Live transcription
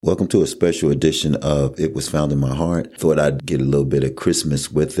Welcome to a special edition of It Was Found in My Heart. Thought I'd get a little bit of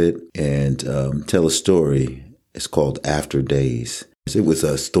Christmas with it and tell a story. It's called After Days. It was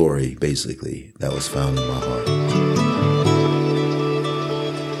a story, basically, that was found in my heart.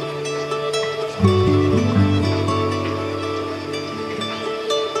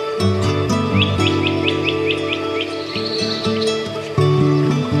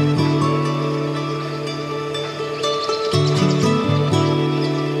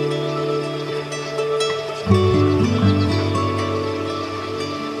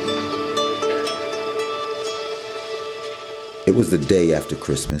 It was the day after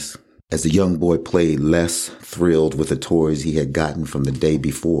Christmas. As the young boy played less thrilled with the toys he had gotten from the day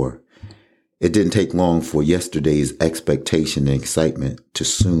before, it didn't take long for yesterday's expectation and excitement to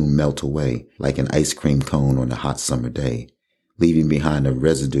soon melt away like an ice cream cone on a hot summer day, leaving behind a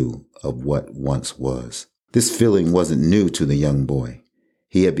residue of what once was. This feeling wasn't new to the young boy.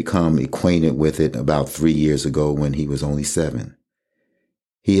 He had become acquainted with it about 3 years ago when he was only 7.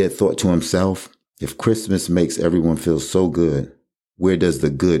 He had thought to himself, if Christmas makes everyone feel so good, where does the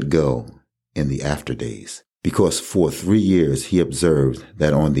good go in the after days? Because for 3 years he observed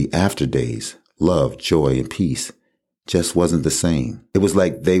that on the after days, love, joy, and peace just wasn't the same. It was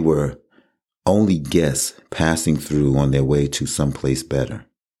like they were only guests passing through on their way to someplace better,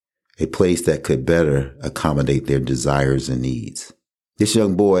 a place that could better accommodate their desires and needs. This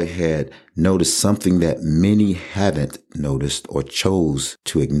young boy had noticed something that many hadn't noticed or chose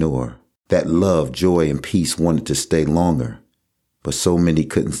to ignore. That love, joy, and peace wanted to stay longer, but so many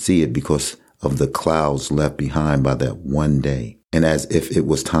couldn't see it because of the clouds left behind by that one day, and as if it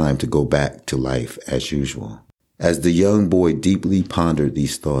was time to go back to life as usual. As the young boy deeply pondered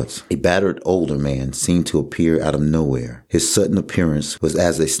these thoughts, a battered older man seemed to appear out of nowhere. His sudden appearance was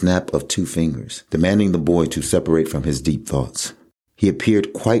as a snap of 2 fingers, demanding the boy to separate from his deep thoughts. He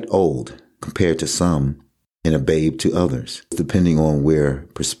appeared quite old compared to some, and a babe to others, depending on where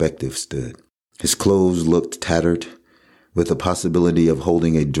perspective stood. His clothes looked tattered, with the possibility of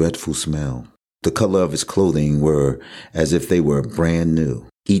holding a dreadful smell. The color of his clothing were as if they were brand new.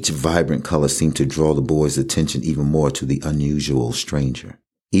 Each vibrant color seemed to draw the boy's attention even more to the unusual stranger.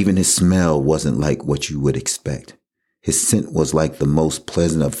 Even his smell wasn't like what you would expect. His scent was like the most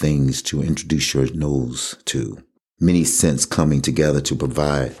pleasant of things to introduce your nose to. Many scents coming together to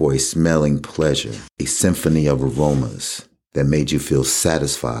provide for a smelling pleasure, a symphony of aromas that made you feel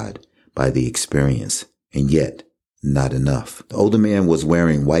satisfied by the experience, and yet not enough. The older man was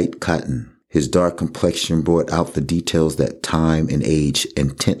wearing white cotton. His dark complexion brought out the details that time and age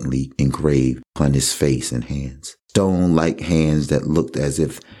intently engraved upon his face and hands. Stone-like hands that looked as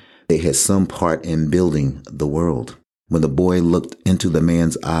if they had some part in building the world. When the boy looked into the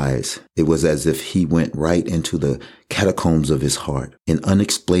man's eyes, it was as if he went right into the catacombs of his heart, an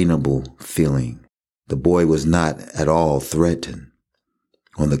unexplainable feeling. The boy was not at all threatened.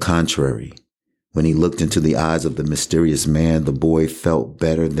 On the contrary, when he looked into the eyes of the mysterious man, the boy felt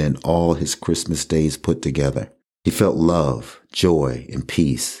better than all his Christmas days put together. He felt love, joy, and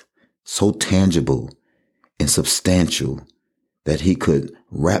peace, so tangible and substantial that he could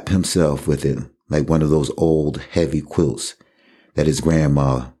wrap himself with it like one of those old heavy quilts that his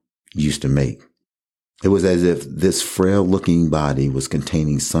grandma used to make. It was as if this frail-looking body was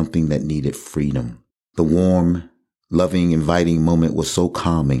containing something that needed freedom. The warm, loving, inviting moment was so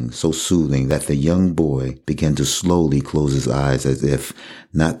calming, so soothing that the young boy began to slowly close his eyes as if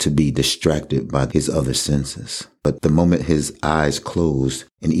not to be distracted by his other senses. But the moment his eyes closed,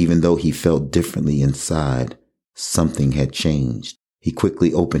 and even though he felt differently inside, something had changed. He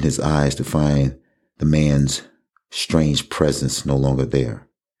quickly opened his eyes to find the man's strange presence no longer there.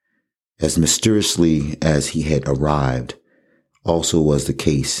 As mysteriously as he had arrived, also was the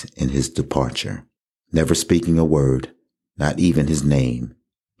case in his departure. Never speaking a word, not even his name,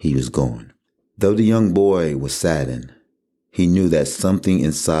 he was gone. Though the young boy was saddened, he knew that something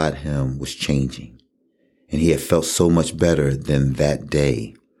inside him was changing, and he had felt so much better than that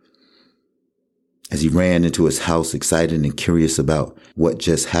day. As he ran into his house, excited and curious about what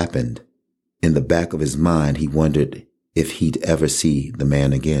just happened, in the back of his mind, he wondered if he'd ever see the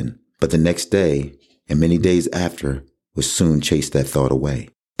man again. But the next day, and many days after, would soon chase that thought away.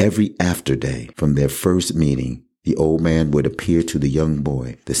 Every after day from their first meeting, the old man would appear to the young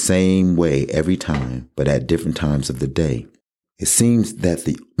boy the same way every time, but at different times of the day. It seems that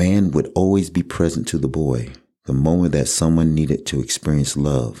the man would always be present to the boy the moment that someone needed to experience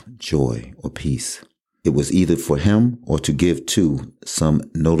love, joy, or peace. It was either for him or to give to some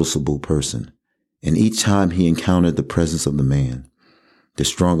noticeable person. And each time he encountered the presence of the man, the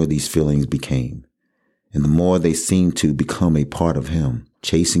stronger these feelings became, and the more they seemed to become a part of him.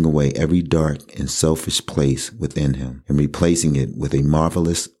 chasing away every dark and selfish place within him and replacing it with a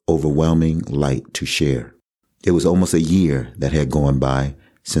marvelous, overwhelming light to share. It was almost a year that had gone by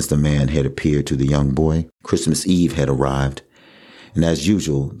since the man had appeared to the young boy. Christmas Eve had arrived, and as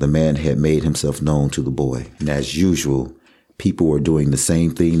usual, the man had made himself known to the boy. And as usual, people were doing the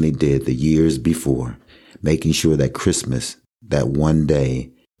same thing they did the years before, making sure that Christmas, that one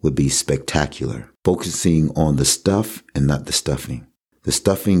day, would be spectacular, focusing on the stuff and not the stuffing. The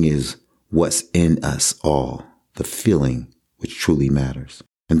stuffing is what's in us all, the feeling which truly matters.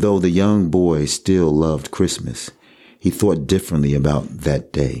 And though the young boy still loved Christmas, he thought differently about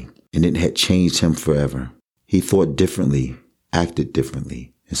that day, and it had changed him forever. He thought differently, acted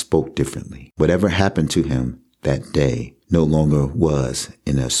differently, and spoke differently. Whatever happened to him that day no longer was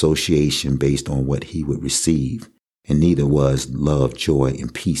an association based on what he would receive, and neither was love, joy,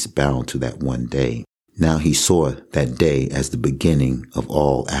 and peace bound to that one day. Now he saw that day as the beginning of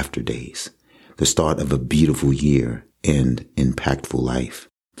all after days, the start of a beautiful year and impactful life.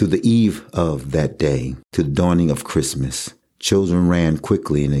 Through the eve of that day to the dawning of Christmas, children ran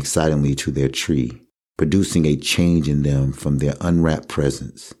quickly and excitedly to their tree, producing a change in them from their unwrapped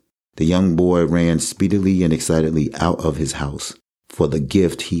presents. The young boy ran speedily and excitedly out of his house for the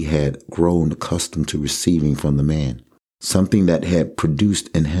gift he had grown accustomed to receiving from the man, something that had produced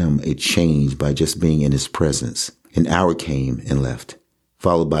in him a change by just being in his presence. An hour came and left,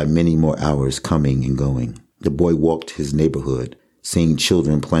 followed by many more hours coming and going. The boy walked his neighborhood, seeing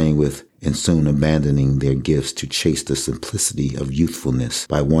children playing with and soon abandoning their gifts to chase the simplicity of youthfulness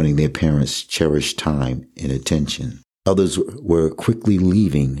by wanting their parents' cherished time and attention. Others were quickly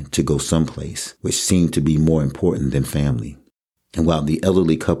leaving to go someplace which seemed to be more important than family. And while the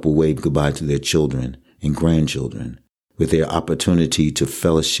elderly couple waved goodbye to their children and grandchildren, with their opportunity to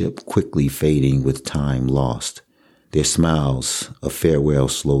fellowship quickly fading with time lost, their smiles of farewell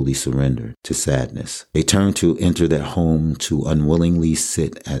slowly surrendered to sadness. They turned to enter their home to unwillingly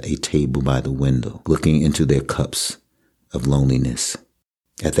sit at a table by the window, looking into their cups of loneliness.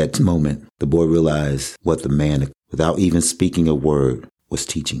 At that moment, the boy realized what the man, without even speaking a word, was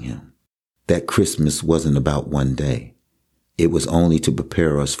teaching him. That Christmas wasn't about one day. It was only to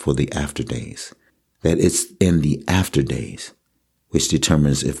prepare us for the after days. That it's in the after days which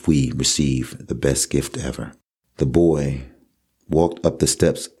determines if we receive the best gift ever. The boy walked up the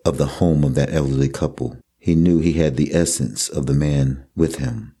steps of the home of that elderly couple. He knew he had the essence of the man with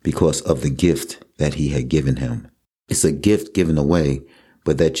him because of the gift that he had given him. It's a gift given away,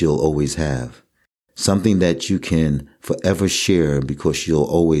 but that you'll always have. Something that you can forever share because you'll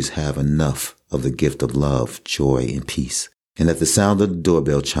always have enough of the gift of love, joy, and peace. And at the sound of the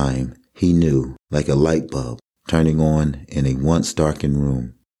doorbell chime, he knew, like a light bulb turning on in a once darkened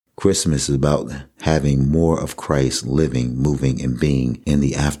room, Christmas is about having more of Christ living, moving, and being in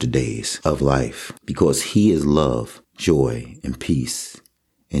the after days of life, because he is love, joy, and peace.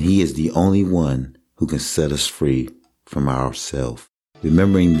 And he is the only one who can set us free from ourselves.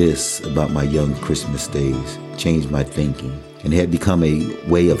 Remembering this about my young Christmas days changed my thinking and had become a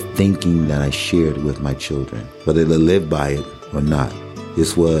way of thinking that I shared with my children. Whether they live by it or not,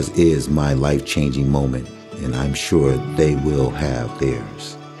 this is my life-changing moment, and I'm sure they will have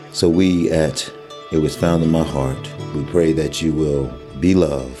theirs. So we at It Was Found in My Heart, we pray that you will be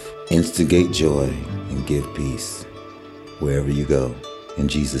love, instigate joy, and give peace wherever you go. In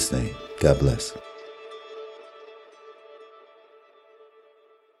Jesus' name, God bless.